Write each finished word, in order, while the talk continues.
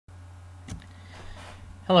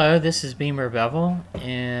Hello, this is Beamer Bevel,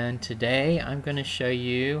 and today I'm going to show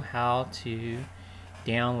you how to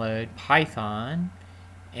download Python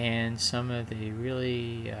and some of the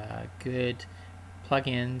really good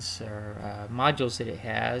plugins or modules that it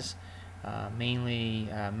has, mainly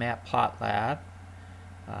Matplotlib,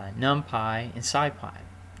 Numpy, and Scipy.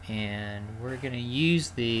 And we're going to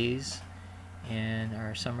use these in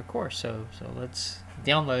our summer course. So let's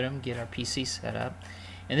download them, get our PC set up.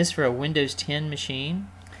 And this is for a Windows 10 machine.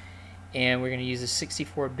 And we're going to use a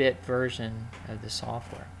 64-bit version of the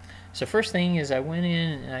software. So first thing is I went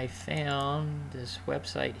in and I found this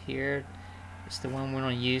website here. It's the one we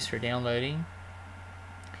want to use for downloading.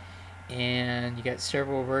 And you got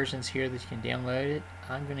several versions here that you can download it.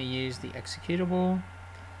 I'm going to use the executable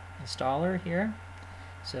installer here.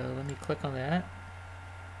 So let me click on that.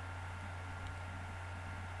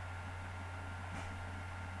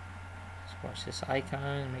 Just watch this icon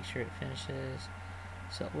and make sure it finishes.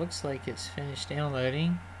 So it looks like it's finished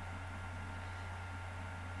downloading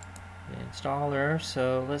the installer.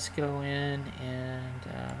 So let's go in and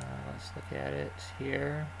let's look at it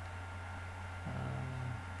here.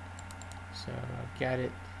 So I've got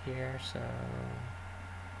it here. So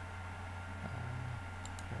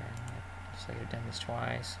looks like I've done this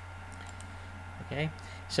twice. Okay.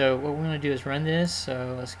 So what we're going to do is run this.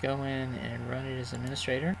 So let's go in and run it as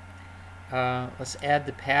administrator. Let's add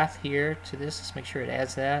the path here to this. Let's make sure it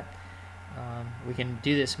adds that. We can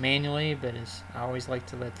do this manually, but I always like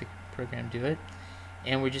to let the program do it.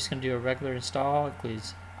 And we're just going to do a regular install. It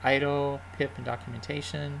includes idle, pip, and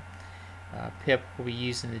documentation. Pip will be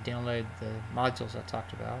used to download the modules I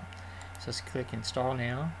talked about. So let's click install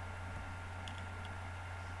now.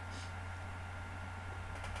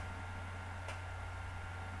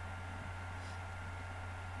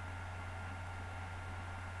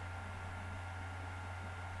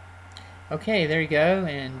 Okay, there you go,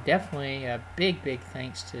 and definitely a big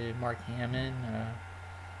thanks to Mark Hammond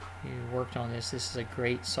who worked on this. This is a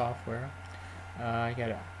great software. I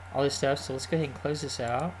got all this stuff, so let's go ahead and close this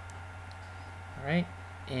out. All right,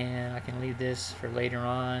 and I can leave this for later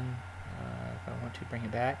on if I want to bring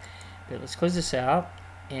it back. But let's close this out,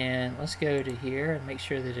 and let's go to here and make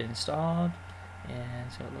sure that it installed. And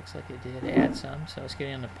so it looks like it did add some. So let's get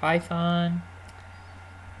into Python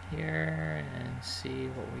here and see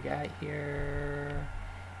what we got here.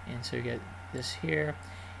 And so we got this here,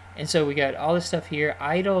 and so we got all this stuff here.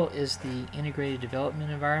 Idle is the integrated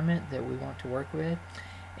development environment that we want to work with,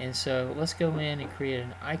 and so let's go in and create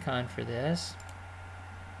an icon for this.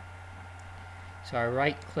 So I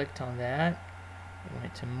right clicked on that,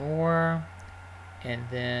 went to more, and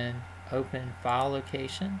then open file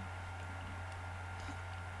location.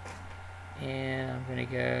 And I'm going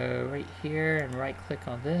to go right here and right click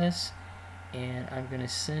on this, and I'm going to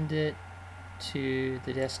send it to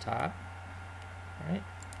the desktop. All right,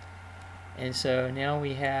 and so now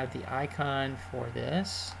we have the icon for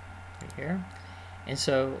this right here, and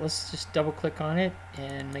so let's just double click on it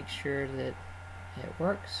and make sure that it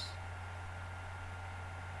works.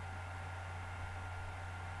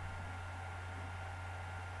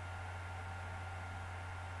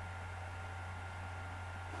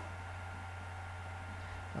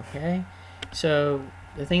 Okay, so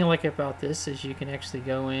the thing I like about this is you can actually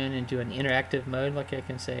go in and do an interactive mode. Like I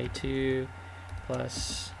can say 2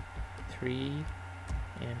 plus 3,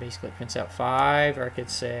 and basically it prints out 5, or I could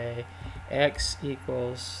say x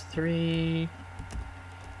equals 3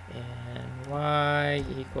 and y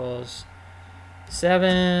equals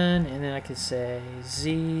 7, and then I could say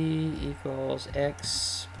z equals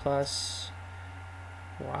x plus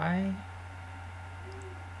y.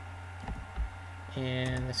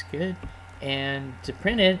 And that's good. And to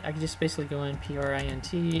print it, I could just basically go in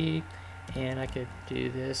print, and I could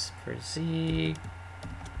do this for z,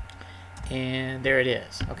 and there it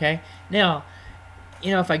is. Okay, now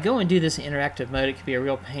if I go and do this in interactive mode, it could be a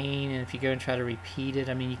real pain, and if you go and try to repeat it,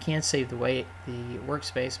 I mean, you can save the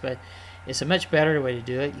workspace, but it's a much better way to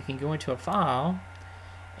do it. You can go into a file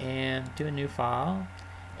and do a new file,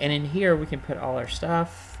 and in here we can put all our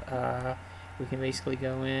stuff. We can basically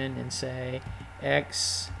go in and say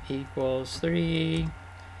x equals 3,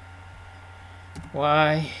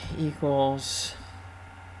 y equals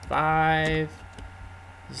 5,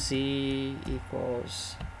 z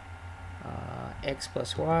equals x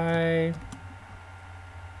plus y.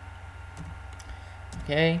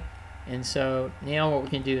 Okay, and so now what we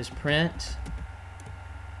can do is print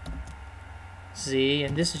z,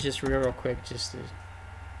 and this is just real quick just to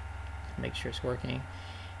make sure it's working.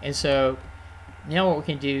 And so now what we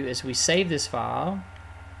can do is we save this file,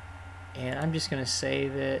 and I'm just going to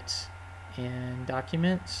save it in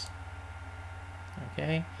Documents,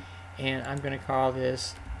 Okay, and I'm going to call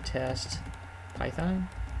this test Python.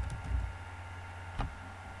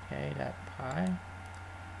 Okay, .py,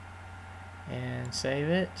 and save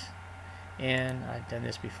it. And I've done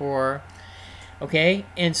this before. Okay,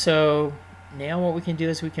 and so now what we can do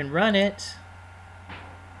is we can run it.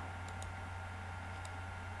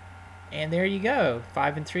 And there you go,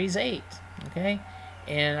 5 and 3 is 8. Okay,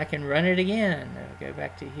 and I can run it again. I'll go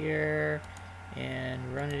back to here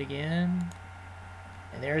and run it again.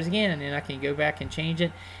 And there's again, and I can go back and change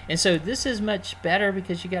it. And so this is much better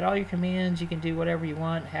because you got all your commands. You can do whatever you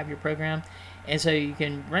want, have your program. And so you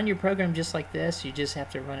can run your program just like this. You just have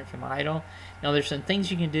to run it from idle. Now there's some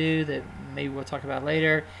things you can do that maybe we'll talk about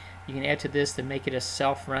later. You can add to this to make it a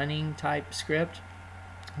self-running type script.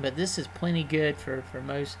 But this is plenty good for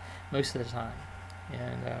most of the time.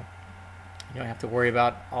 And you don't have to worry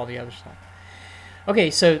about all the other stuff.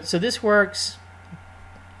 Okay, so this works.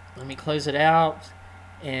 Let me close it out.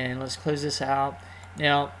 And let's close this out.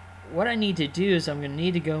 Now, what I need to do is I'm going to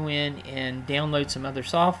need to go in and download some other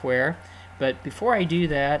software. But before I do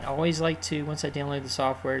that, I always like to, once I download the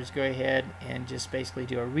software, just go ahead and just basically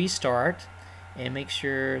do a restart and make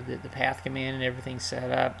sure that the path command and everything's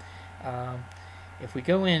set up. If we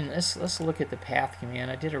go in, let's look at the path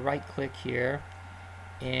command. I did a right click here,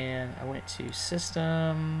 and I went to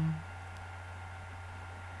System.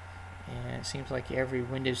 And it seems like every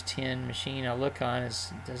Windows 10 machine I look on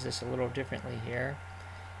does this a little differently here.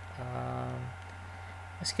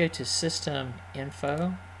 Let's go to System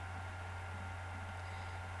Info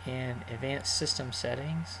and Advanced System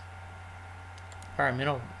Settings,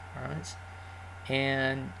 Environmental Environments.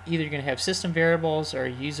 And either you're going to have system variables or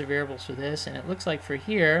user variables for this. And it looks like for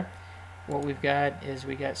here, what we've got is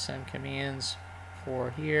we got some commands for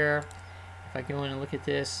here. If I go in and look at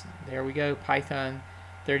this, there we go, Python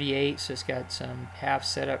 38, so it's got some paths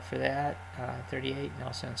set up for that, 38, and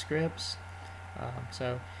also in scripts.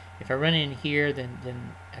 So if I run in here,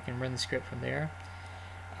 then I can run the script from there.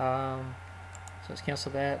 So let's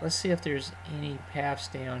cancel that. Let's see if there's any paths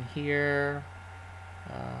down here.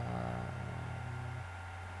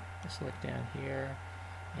 Let's look down here,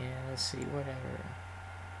 and let's see, whatever.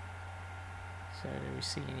 So do we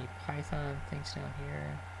see any Python things down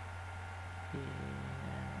here?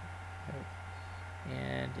 Nope.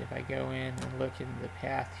 And if I go in and look in the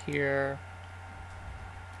path here,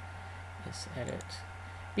 let's edit.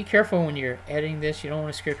 Be careful when you're editing this. You don't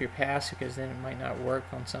want to script your paths because then it might not work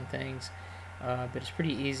on some things. But it's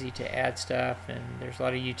pretty easy to add stuff, and there's a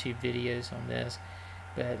lot of YouTube videos on this.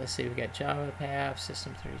 But let's see, we've got Java path,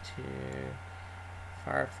 System32,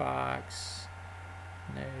 Firefox,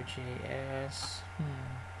 Node.js,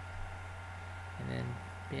 and then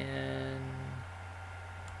bin.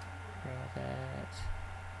 All that,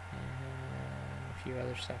 and a few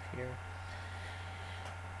other stuff here.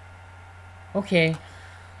 Okay,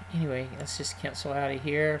 anyway, let's just cancel out of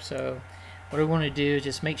here. So what I want to do is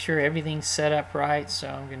just make sure everything's set up right. So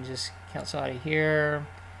I'm going to just cancel out of here,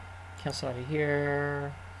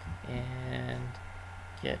 and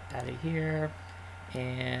get out of here.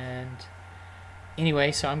 And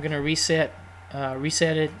anyway, so I'm going to reset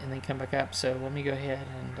it and then come back up. So let me go ahead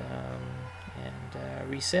and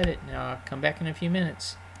reset it. Now I'll come back in a few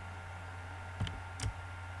minutes.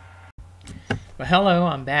 Well, hello,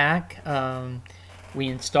 I'm back. We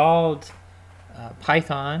installed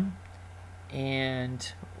Python,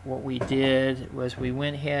 and what we did was we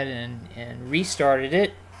went ahead and restarted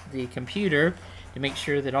it, the computer, to make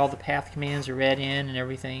sure that all the path commands are read in and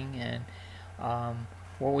everything. And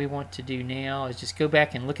what we want to do now is just go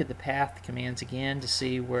back and look at the path commands again to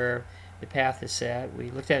see where the path is set.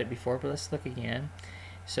 We looked at it before, but let's look again.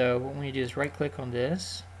 So what we do is right click on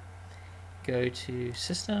this, go to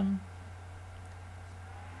System,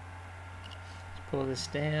 let's pull this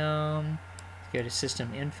down, go to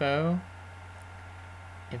System Info,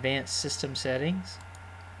 Advanced System Settings,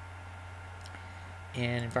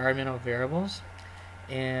 and Environmental Variables.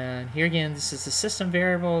 And here again, this is the system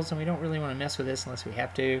variables, and we don't really want to mess with this unless we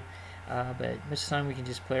have to, but most of the time we can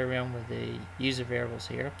just play around with the user variables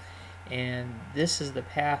here. And this is the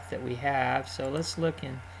path that we have. So let's look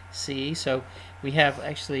and see. So we have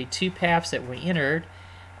actually two paths that we entered.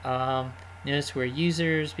 Notice where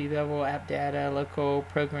users, bbevel, app data, local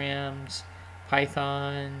programs,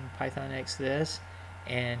 Python, Python X this,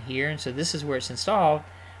 and here. And so this is where it's installed.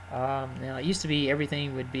 Now it used to be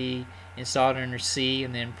everything would be installed under C,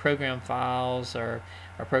 and then program files or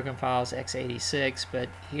program files x86, but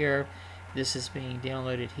here this is being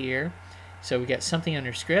downloaded here. So we got something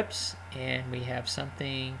under scripts, and we have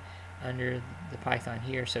something under the Python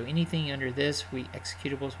here. So anything under this,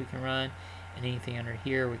 executables we can run, and anything under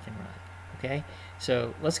here we can run. Okay,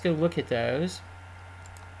 so let's go look at those.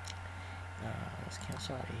 Let's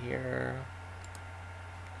cancel out of here,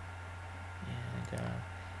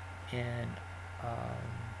 and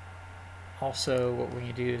also what we're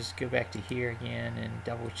going to do is go back to here again and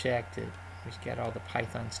double check that we've got all the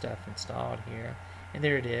Python stuff installed here, and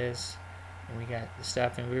there it is, and we got the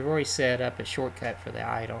stuff, and we've already set up a shortcut for the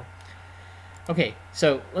idle. Okay,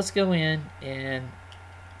 so let's go in and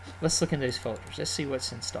let's look in those folders. Let's see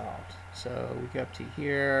what's installed. So we go up to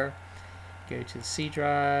here, go to the C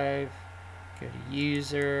drive, go to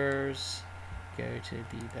users, go to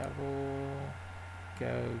bbevel,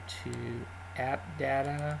 go to app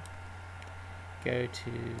data, go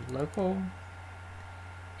to local,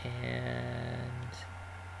 and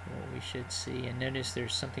what we should see, and notice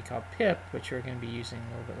there's something called pip, which we're going to be using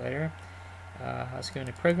a little bit later. Let's go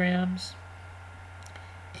into programs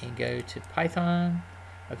and go to Python.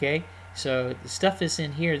 Okay, so the stuff that's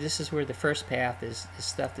in here, this is where the first path is, the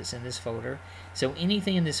stuff that's in this folder. So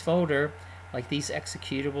anything in this folder, like these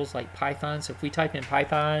executables like Python, so if we type in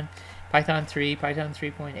Python, Python 3, Python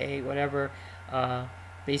 3.8, whatever,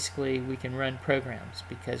 basically we can run programs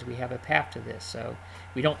because we have a path to this. So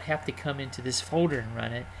we don't have to come into this folder and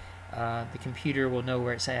run it. The computer will know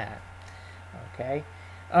where it's at. Okay.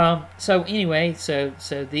 So anyway, so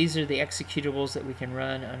these are the executables that we can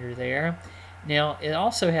run under there. Now it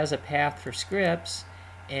also has a path for scripts,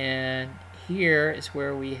 and here is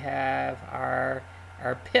where we have our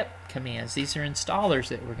pip commands. These are installers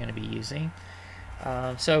that we're going to be using.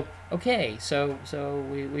 Okay, so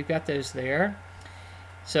we've got those there.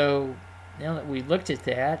 So now that we looked at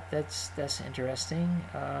that, that's interesting.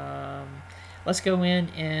 Let's go in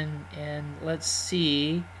and let's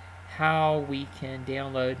see how we can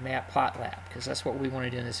download Matplotlib, because that's what we want to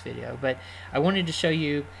do in this video. But I wanted to show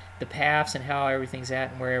you the paths and how everything's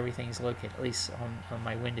at and where everything's located, at least on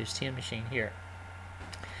my Windows 10 machine here.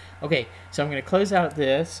 Okay, so I'm going to close out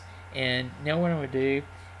this, and now what I'm going to do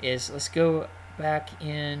is let's go back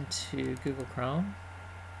into Google Chrome,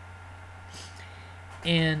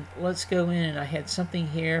 and let's go in, and I had something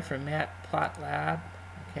here from Matplotlib.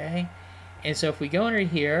 Okay, and so if we go under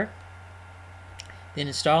here, then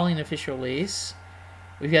installing official release,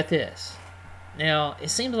 we've got this. Now it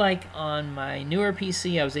seems like on my newer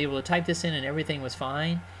PC I was able to type this in and everything was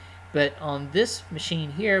fine, but on this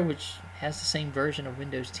machine here, which has the same version of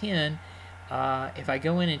Windows 10, if I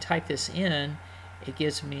go in and type this in, it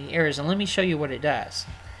gives me errors, and let me show you what it does.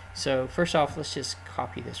 So first off, let's just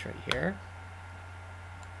copy this right here.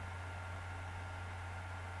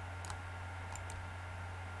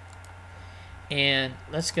 And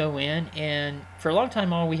let's go in, and for a long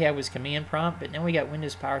time all we had was command prompt, but now we got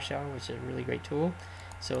Windows PowerShell, which is a really great tool.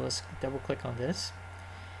 So let's double click on this,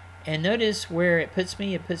 and notice where it puts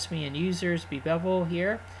me in users bbevel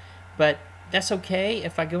here, but that's okay.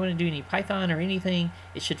 If I go in and do any Python or anything,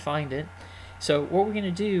 it should find it. So what we're going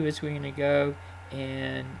to do is we're going to go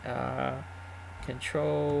and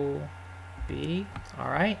Control B.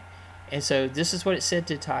 Alright, and so this is what it said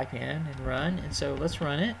to type in and run, and so let's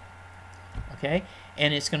run it. Okay,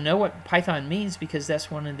 and it's going to know what Python means because that's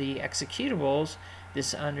one of the executables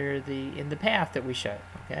that's under in the path that we showed.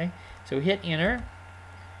 Okay, so hit enter,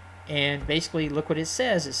 and basically look what it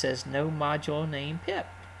says. It says no module name pip.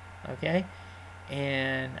 Okay,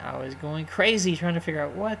 and I was going crazy trying to figure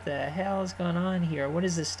out what the hell is going on here. What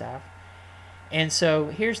is this stuff? And so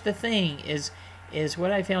here's the thing: is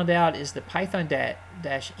what I found out is the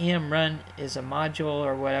Python-m run is a module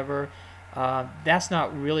or whatever. That's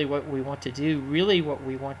not really what we want to do. Really what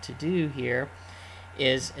we want to do here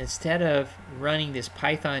is, instead of running this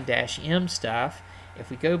Python-m stuff, if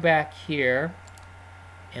we go back here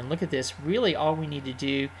and look at this, really all we need to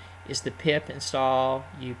do is the pip install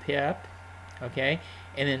upip, okay,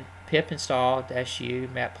 and then pip install -u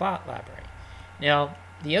matplot library. Now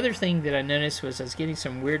the other thing that I noticed was I was getting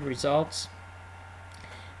some weird results.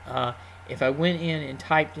 If I went in and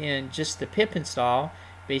typed in just the pip install,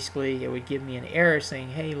 basically it would give me an error saying,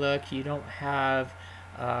 hey look, you don't have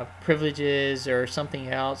privileges or something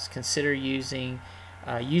else, consider using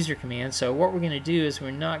user commands. So what we're going to do is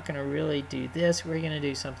we're not going to really do this, we're going to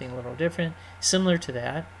do something a little different, similar to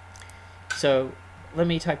that. So let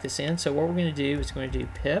me type this in. So what we're going to do is we're going to do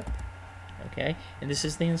pip, okay, and this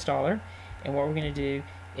is the installer, and what we're going to do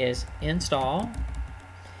is install,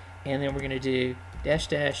 and then we're going to do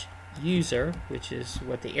 -- user, which is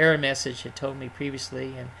what the error message had told me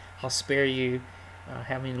previously, and I'll spare you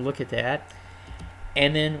having to look at that.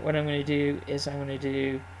 And then what I'm going to do is I'm going to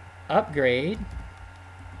do upgrade.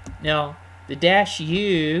 Now the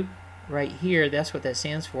 -u right here, that's what that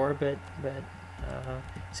stands for, but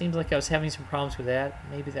Seems like I was having some problems with that.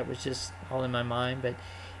 Maybe that was just all in my mind, but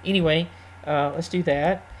anyway, let's do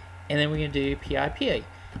that, and then we're going to do pip.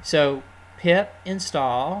 So pip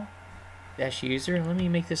install -user, and let me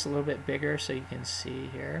make this a little bit bigger so you can see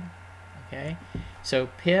here. Okay, so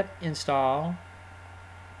pip install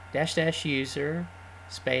 --user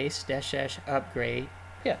space --upgrade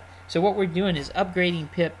pip. So what we're doing is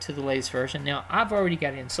upgrading pip to the latest version. Now I've already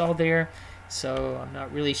got it installed there, so I'm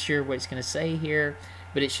not really sure what it's going to say here,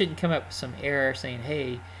 but it shouldn't come up with some error saying,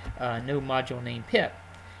 hey, no module named pip,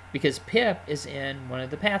 because pip is in one of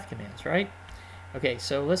the path commands, right? Okay,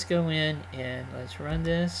 so let's go in and let's run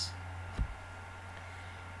this.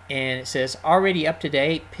 And it says already up to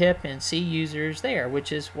date pip and C users there,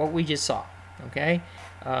 which is what we just saw. Okay,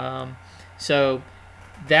 so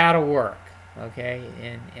that'll work. Okay,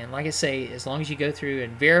 and like I say, as long as you go through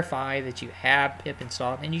and verify that you have pip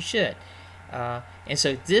installed, and you should. And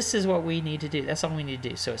so this is what we need to do. That's all we need to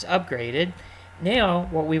do. So it's upgraded. Now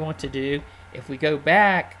what we want to do, if we go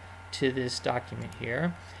back to this document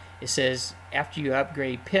here, it says after you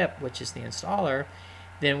upgrade pip, which is the installer,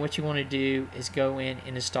 then what you want to do is go in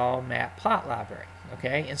and install Matplotlib.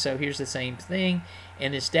 Okay, and so here's the same thing,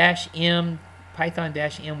 and this -m, Python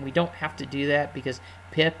 -m, we don't have to do that because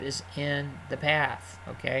pip is in the path.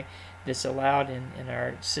 Okay, that's allowed in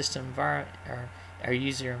our system environment, our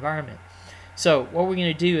user environment. So what we're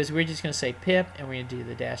going to do is we're just going to say pip, and we're going to do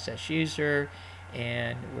the --user,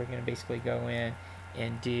 and we're going to basically go in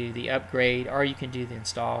and do the upgrade, or you can do the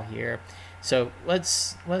install here. So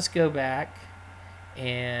let's go back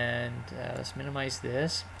and let's minimize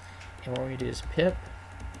this, and what we're going to do is pip,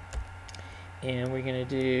 and we're going to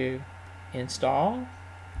do install,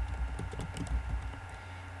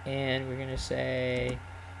 and we're going to say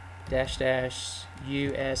 --user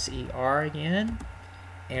again,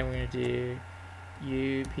 and we're going to do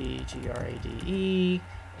upgrade,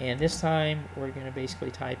 and this time we're going to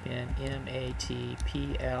basically type in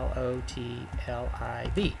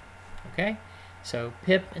matplotlib. Okay, so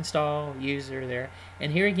pip install user there,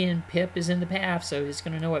 and here again pip is in the path, so it's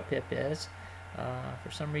going to know what pip is.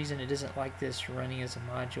 For some reason it doesn't like this running as a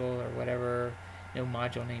module or whatever, no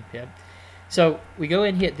module named pip. So we go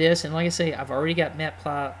ahead and hit this, and like I say, I've already got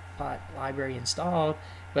Matplotlib installed,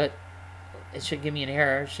 but it should give me an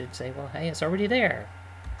error. It should say, well, hey, it's already there.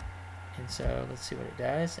 And so let's see what it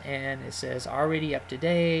does, and it says already up to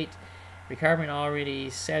date, requirement already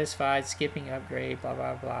satisfied, skipping upgrade, blah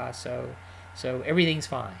blah blah. So everything's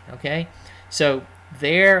fine. Okay, so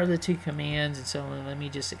there are the two commands, and so let me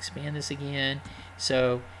just expand this again.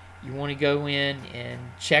 So you want to go in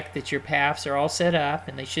and check that your paths are all set up,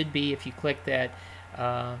 and they should be if you click that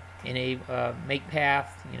in a make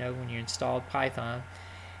path, you know, when you installed Python.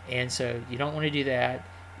 And so you don't want to do that.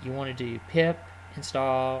 You want to do pip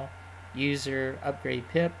install user upgrade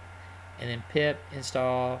pip, and then pip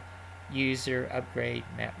install user upgrade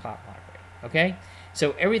Matplotlib. Okay,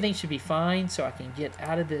 so everything should be fine, so I can get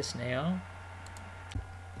out of this now.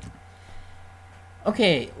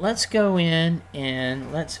 Okay, let's go in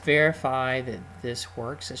and let's verify that this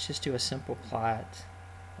works. Let's just do a simple plot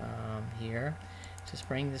here. Just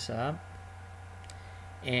bring this up,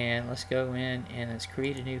 and let's go in and let's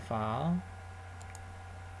create a new file.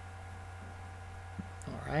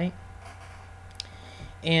 Alright,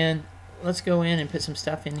 and let's go in and put some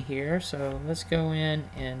stuff in here. So let's go in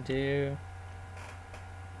and do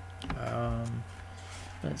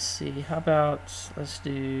let's see, how about let's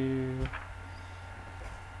do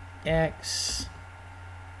x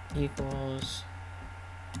equals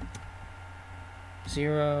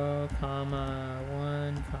 0,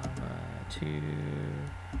 1, 2,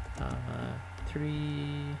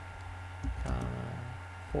 3,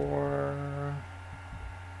 4,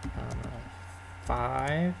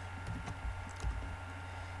 5,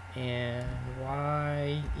 and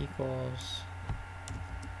y equals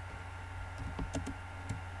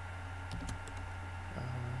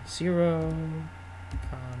 0,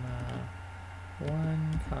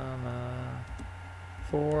 1,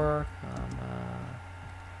 4,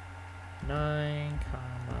 9,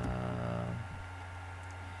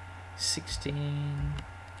 16,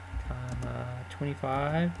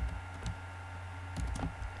 25.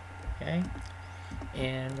 Okay,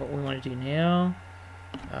 and what we want to do now,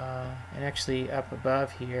 and actually up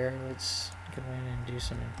above here, let's go in and do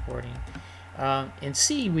some importing. In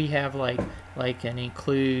C we have like an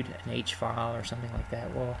include an H file or something like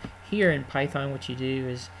that. Well, here in Python what you do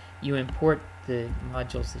is you import the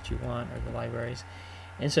modules that you want, or the libraries.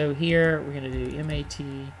 And so here we're going to do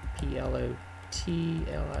matplotlib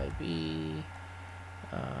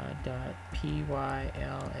dot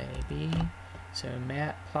pylab So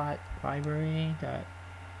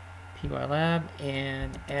matplotlib.pylab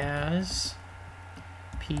and as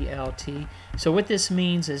plt. So what this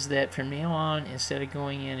means is that from now on, instead of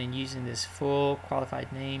going in and using this full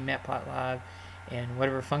qualified name, matplotlib, and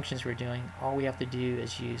whatever functions we're doing, all we have to do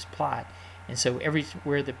is use plot. And so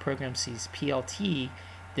everywhere the program sees plt,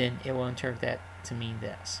 then it will interpret that to mean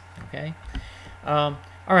this. Okay. All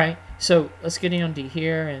right. So let's get down to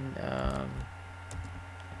here, and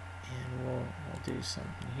we'll do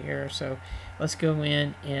something here. So let's go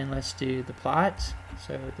in and let's do the plot.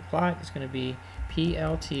 So the plot is going to be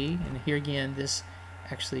plt, and here again, this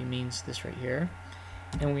actually means this right here.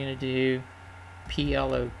 And we're going to do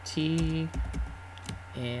plot,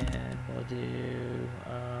 and we'll do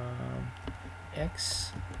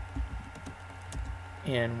x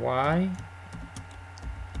and y,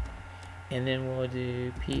 and then we'll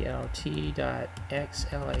do plt.xlabel,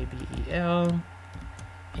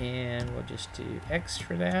 and we'll just do x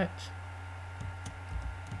for that,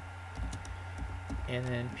 and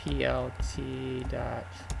then plt.y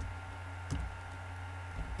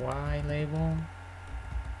label,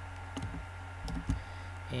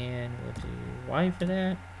 and we'll do y for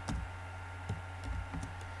that.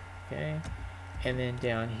 Okay, and then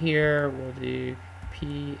down here we'll do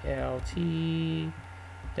plt.show.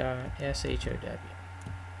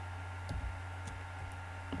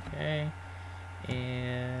 Okay,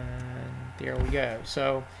 and there we go.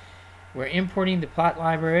 So we're importing the plot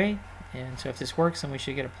library, and so if this works, then we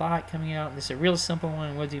should get a plot coming out. This is a real simple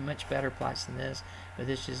one. We'll do much better plots than this, but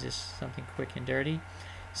this is just something quick and dirty.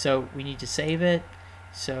 So we need to save it.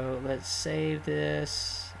 So let's save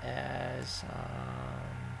this as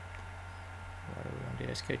what are we going to do?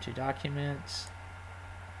 Let's go to Documents,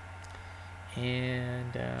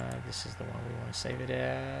 and this is the one we want to save it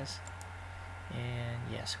as, and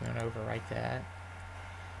yes, we're going to overwrite that.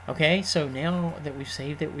 Okay, so now that we've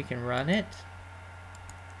saved it, we can run it,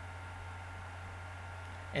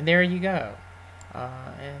 and there you go.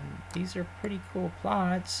 And these are pretty cool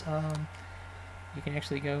plots. You can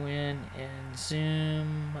actually go in and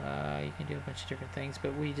zoom. You can do a bunch of different things,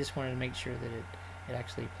 but we just wanted to make sure that it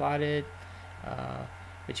actually plotted.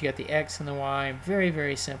 But you got the X and the Y. Very,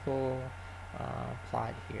 very simple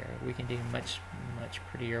plot here. We can do much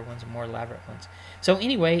prettier ones, more elaborate ones. So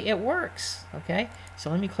anyway, it works. Okay, so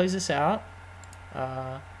let me close this out,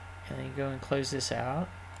 and then go and close this out,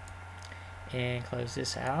 and close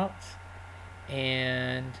this out,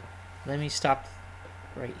 and let me stop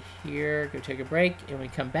right here, go take a break, and when we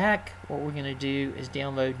come back, what we're going to do is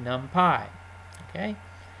download Numpy. Okay.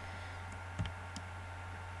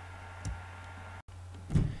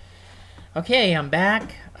 Okay, I'm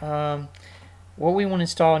back. What we want to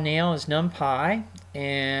install now is Numpy,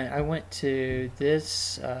 and I went to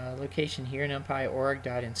this location here,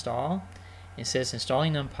 numpy.org.install. It says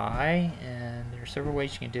installing Numpy, and there are several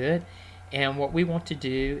ways you can do it. And what we want to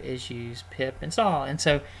do is use pip install. And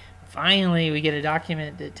so finally we get a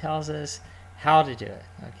document that tells us how to do it.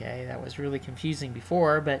 Okay, that was really confusing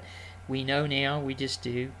before, but we know now. We just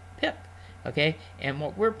do pip. Okay, and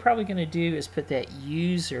what we're probably going to do is put that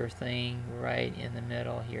user thing right in the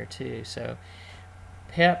middle here too. So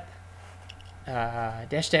pip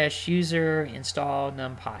 -- user install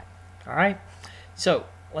numpy. All right, so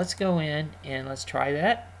let's go in and let's try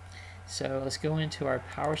that. So let's go into our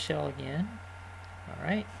PowerShell again. All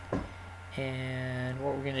right, and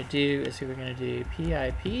what we're going to do is we're going to do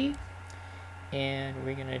pip, and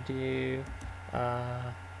we're going to do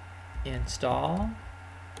install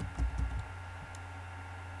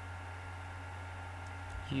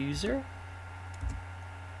user,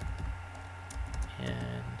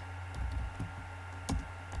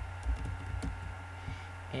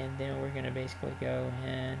 and then we're going to basically go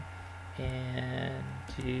in and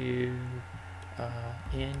do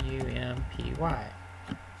numpy.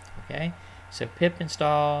 Okay, so pip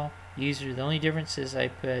install user. The only difference is I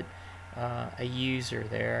put a user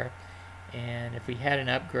there, and if we had an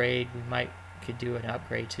upgrade, we could do an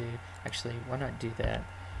upgrade to. Actually, why not do that?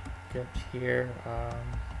 Go up here.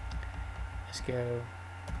 Let's go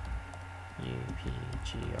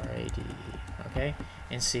upgrade. Okay,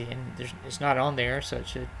 and see, and it's not on there, so it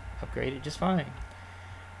should upgrade it just fine.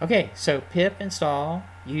 Okay, so pip install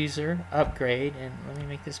user upgrade, and let me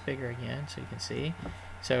make this bigger again so you can see.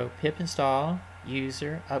 So pip install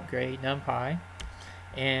user upgrade numpy,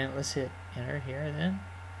 and let's hit enter here then.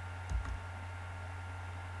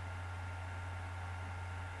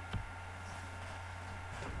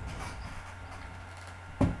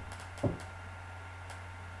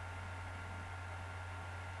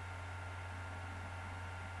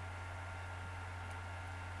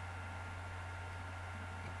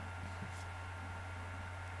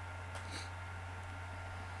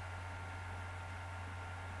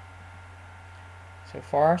 So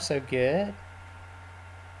far, so good.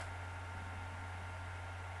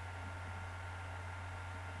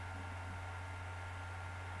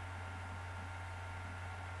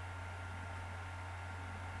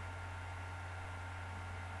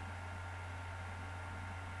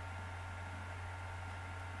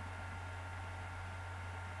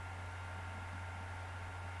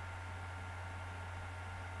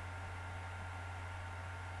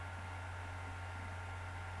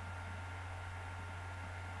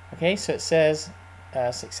 Okay, so it says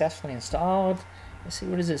successfully installed. Let's see,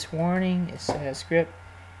 what is this warning? It says script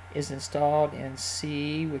is installed in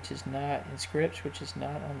C, which is not in scripts, which is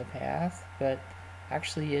not on the path, but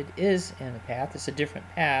actually it is in the path. It's a different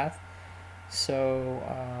path. So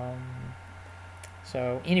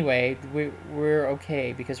so anyway, we're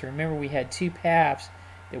okay, because remember we had two paths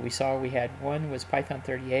that we saw. We had one was Python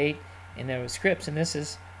 38, and then it was scripts, and this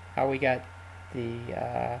is how we got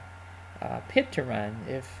the pip to run.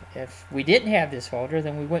 If we didn't have this folder,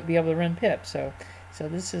 then we wouldn't be able to run pip. So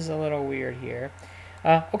this is a little weird here.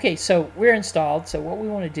 Okay, so we're installed. So what we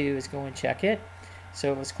want to do is go and check it.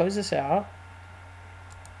 So let's close this out,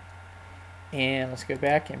 and let's go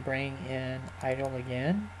back and bring in idle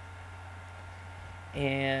again.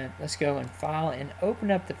 And let's go and file and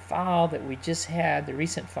open up the file that we just had, the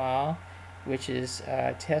recent file, which is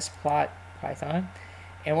test.plot.python.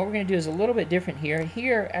 And what we're going to do is a little bit different here.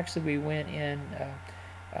 Here, actually, we went in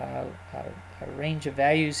a range of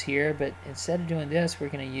values here, but instead of doing this, we're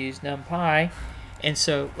going to use Numpy. And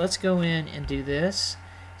so let's go in and do this.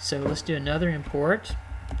 So let's do another import.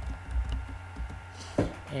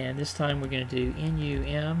 And this time we're going to do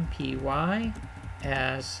numpy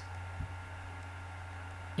as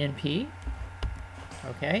np.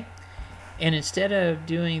 Okay. And instead of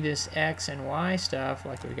doing this x and y stuff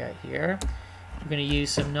like we got here, we're going to use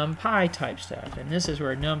some NumPy type stuff, and this is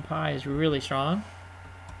where NumPy is really strong,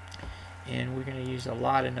 and we're going to use a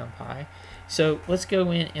lot of NumPy. So let's go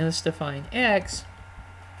in and let's define x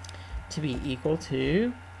to be equal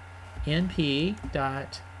to np.arange,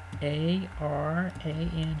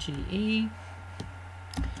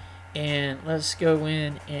 and let's go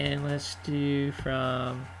in and let's do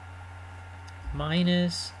from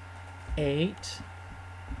 -8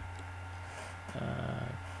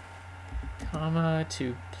 comma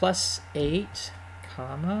to +8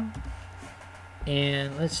 comma,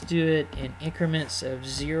 and let's do it in increments of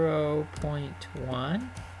 0.1.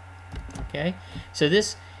 Okay, so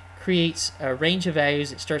this creates a range of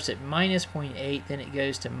values. It starts at -0.8, then it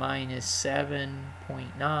goes to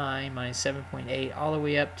 -7.9, -7.8, all the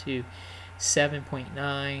way up to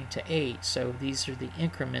 7.9 to 8. So these are the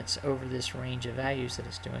increments over this range of values that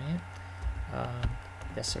it's doing it.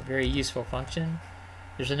 That's a very useful function.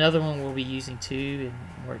 There's another one we'll be using too, and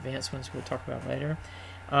more advanced ones we'll talk about later.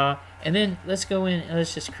 And then let's go in and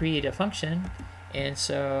let's just create a function. And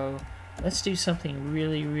so let's do something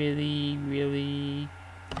really, really, really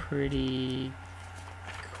pretty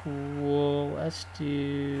cool. Let's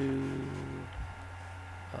do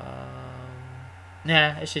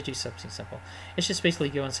let's just do something simple. Let's just basically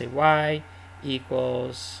go and say y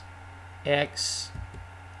equals x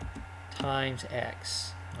times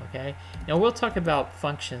x. Okay, now we'll talk about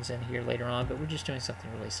functions in here later on, but we're just doing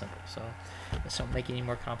something really simple, so let's not make it any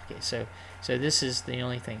more complicated. So this is the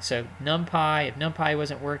only thing. So NumPy, if NumPy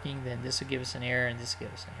wasn't working, then this would give us an error, and this would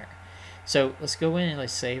give us an error. So let's go in and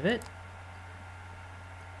let's save it.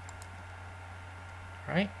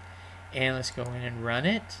 All right, and let's go in and run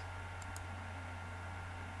it.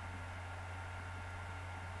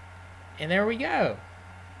 And there we go.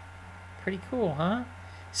 Pretty cool, huh?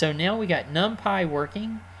 So now we got NumPy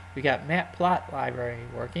working. We got Matplotlib library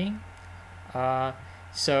working.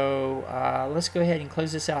 Let's go ahead and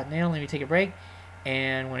close this out now. Let me take a break.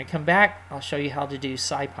 And when I come back, I'll show you how to do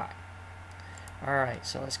Scipy. Alright,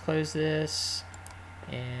 so let's close this.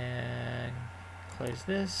 And close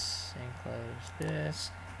this. And close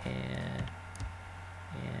this. And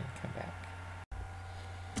come back.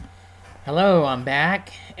 Hello, I'm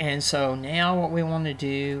back, and so now what we want to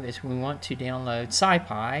do is we want to download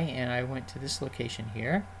Scipy, and I went to this location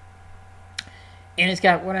here, and it's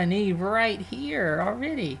got what I need right here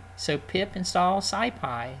already. So pip install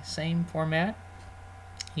Scipy, same format,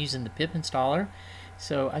 using the pip installer.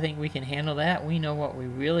 So I think we can handle that. We know what we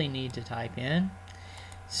really need to type in.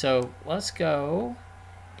 So let's go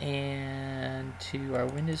and to our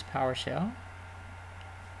Windows PowerShell.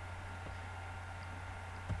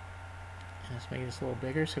 Let's make this a little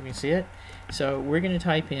bigger so we can see it. So we're going to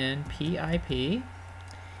type in PIP,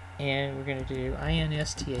 and we're going to do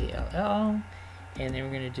INSTALL, and then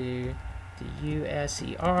we're going to do the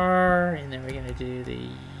USER, and then we're going to do the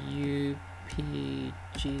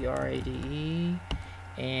PGRADE,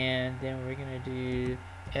 and then we're going to do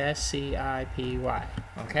SCIPY.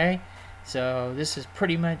 Okay, so this is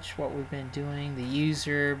pretty much what we've been doing. The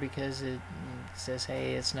user, because it says,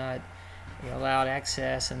 hey, it's not allowed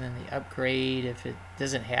access, and then the upgrade, if it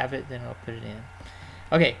doesn't have it, then I'll put it in.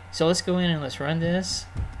 Okay, so let's go in and let's run this.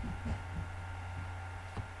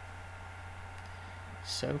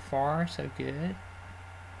 So far, so good.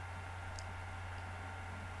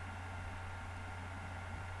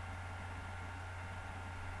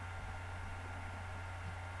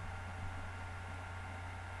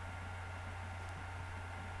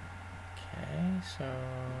 Okay, so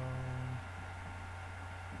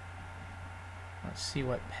let's see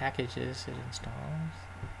what packages it installs.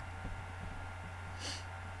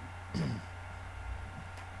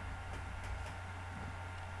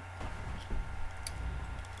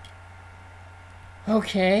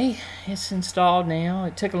 Okay, it's installed now.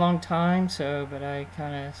 It took a long time, but I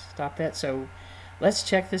kind of stopped that. So let's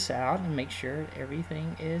check this out and make sure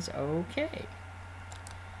everything is okay.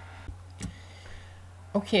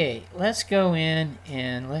 Okay, let's go in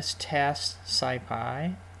and let's test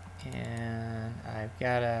Scipy. And I've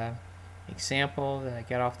got a example that I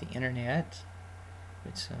got off the internet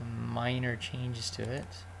with some minor changes to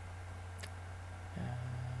it.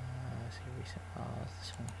 Let's see, recent files,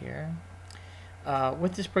 this one here.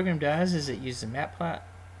 What this program does is it uses the Matplotlib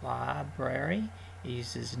library. It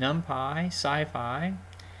uses Numpy, Scipy,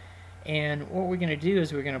 and what we're going to do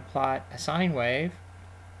is we're going to plot a sine wave,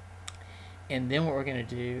 and then what we're going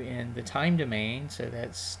to do in the time domain, so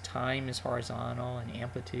that's time is horizontal and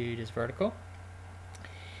amplitude is vertical.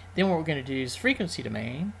 Then what we're going to do is frequency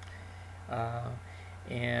domain,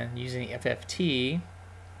 and using the FFT,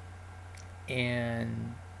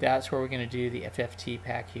 and that's where we're going to do the FFT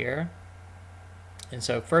pack here. And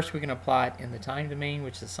so first we're going to plot in the time domain,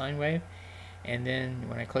 which is the sine wave, and then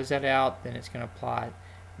when I close that out, then it's going to plot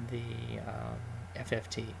the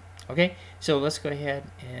FFT. Okay, so let's go ahead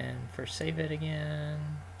and first save it again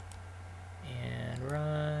and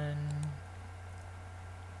run.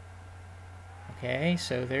 Okay,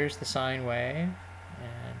 so there's the sine wave, and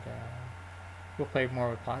we'll play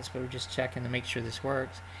more with plots, but we're just checking to make sure this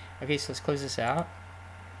works. Okay, so let's close this out,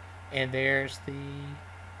 and there's the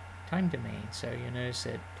time domain. So you'll notice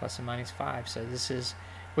that plus and minus 5. So this is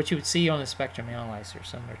what you would see on the spectrum analyzer,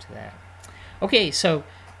 similar to that. Okay, so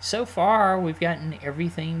far we've gotten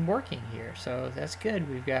everything working here, so that's good.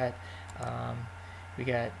 We've got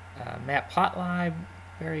Matplotlib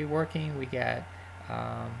working, we got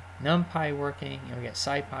Numpy working, and we got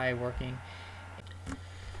Scipy working.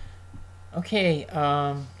 Okay,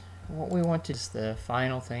 what we want to, the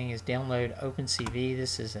final thing is download OpenCV.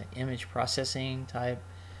 This is an image processing type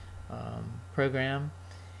program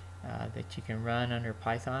that you can run under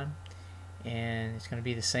Python, and it's going to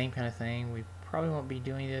be the same kind of thing. We probably won't be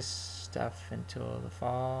doing this stuff until the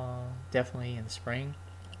fall, definitely in the spring.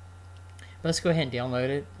 But let's go ahead and download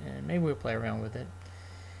it, and maybe we'll play around with it.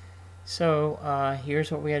 So here's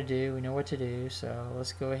what we got to do. We know what to do, so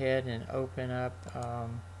let's go ahead and open up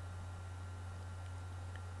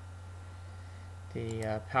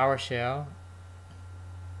the PowerShell.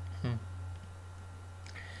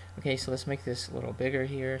 Okay, so let's make this a little bigger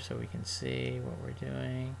here so we can see what we're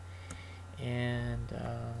doing. And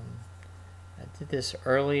I did this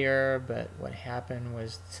earlier, but what happened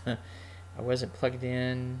was I wasn't plugged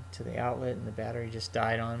in to the outlet and the battery just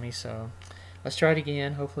died on me. So let's try it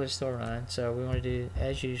again. Hopefully it still runs. So we want to do,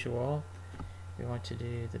 as usual, we want to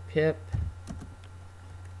do the pip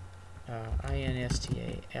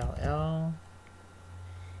install,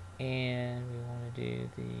 and we want to do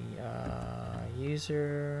the user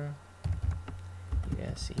user,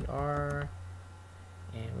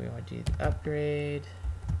 and we want to do the upgrade,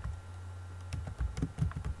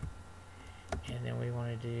 and then we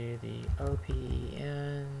want to do the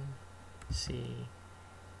OpenCV-Python.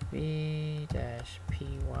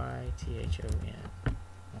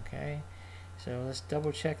 Okay, so let's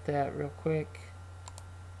double check that real quick.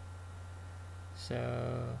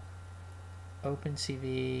 So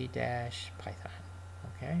OpenCV-Python.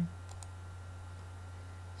 Okay,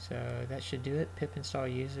 so that should do it. Pip install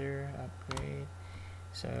user upgrade.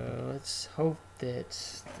 So let's hope that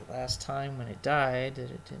the last time when it died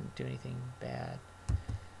that it didn't do anything bad.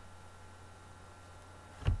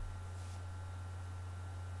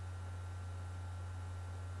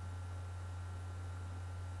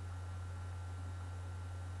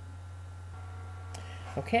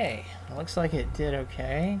 Okay, it looks like it did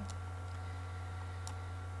okay.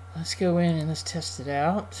 Let's go in and let's test it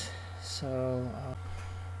out. So,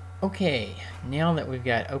 okay, now that we've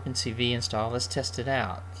got OpenCV installed, let's test it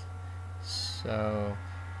out. So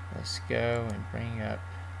let's go and bring up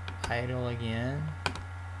idle again.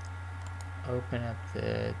 Open up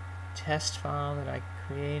the test file that I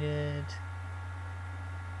created.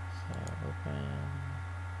 So open,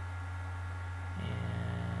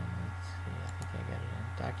 and let's see, I think I got it in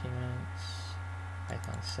documents,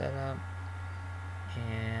 Python setup,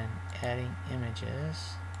 and adding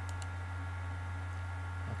images.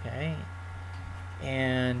 Okay,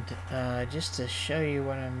 and just to show you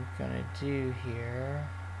what I'm going to do here,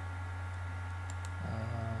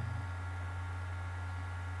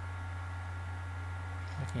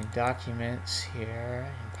 looking at documents here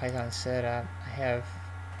in Python setup, I have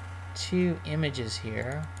 2 images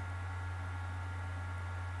here.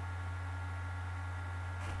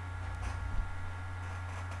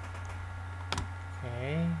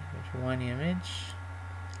 Okay, there's one image,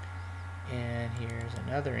 and here's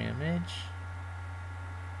another image.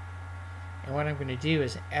 And what I'm going to do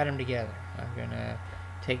is add them together. I'm going to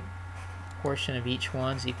take a portion of each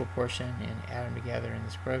one's equal portion and add them together in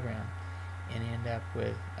this program and end up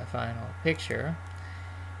with a final picture.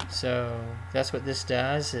 So that's what this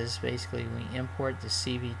does, is basically we import the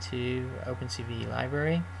CV2 OpenCV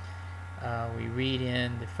library. We read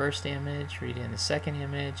in the first image, read in the second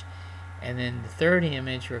image, and then the third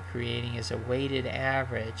image we're creating is a weighted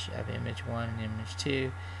average of image 1 and image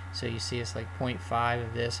 2. So you see it's like 0.5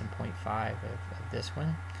 of this and 0.5 of this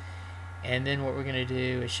one. And then what we're going to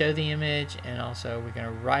do is show the image, and also we're going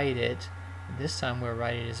to write it. This time we'll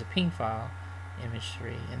write it as a ping file, image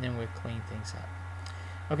 3, and then we'll clean things up.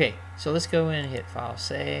 Okay, so let's go in and hit File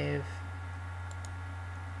Save,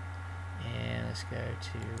 and let's go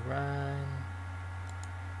to Run.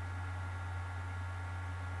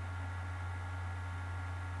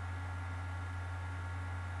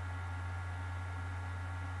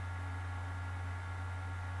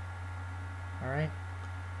 Alright,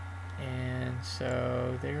 and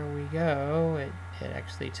so there we go. It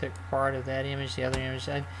actually took part of that image, the other image.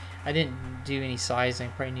 I didn't do any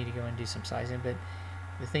sizing. Probably need to go and do some sizing, but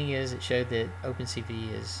the thing is, it showed that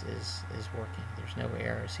OpenCV is working. There's no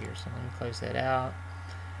errors here. So let me close that out.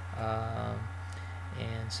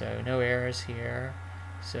 And so no errors here.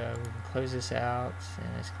 So we can close this out, and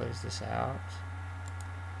let's close this out.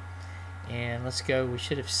 And let's go. We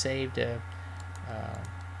should have saved a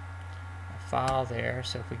file there.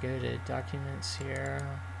 So if we go to Documents here,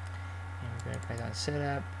 and we go to Python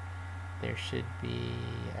Setup, there should be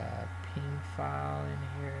a ping file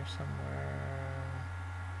in here somewhere.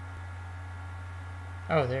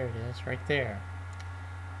 Oh, there it is, right there.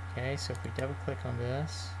 Okay, so if we double click on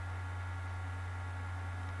this,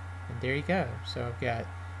 and there you go. So I've got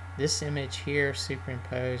this image here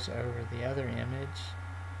superimposed over the other image,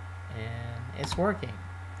 and it's working.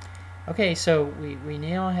 Okay, so we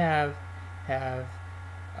now have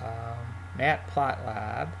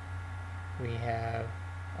Matplotlib, we have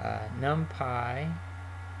Numpy,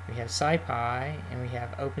 we have Scipy, and we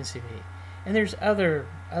have OpenCV. And there's other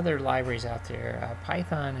libraries out there.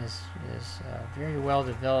 Python is a very well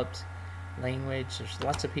developed language. There's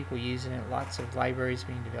lots of people using it, lots of libraries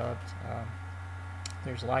being developed.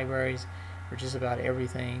 There's libraries for just about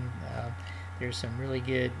everything. There's some really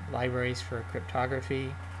good libraries for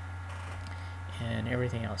cryptography and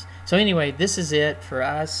everything else. So anyway, this is it for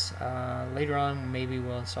us. Later on maybe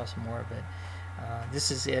we'll install some more, but this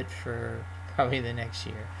is it for probably the next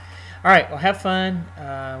year. Alright, well, have fun.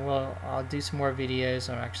 I'll do some more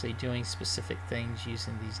videos on actually doing specific things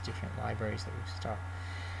using these different libraries that we've talked.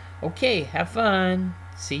 Okay, have fun.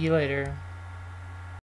 See you later.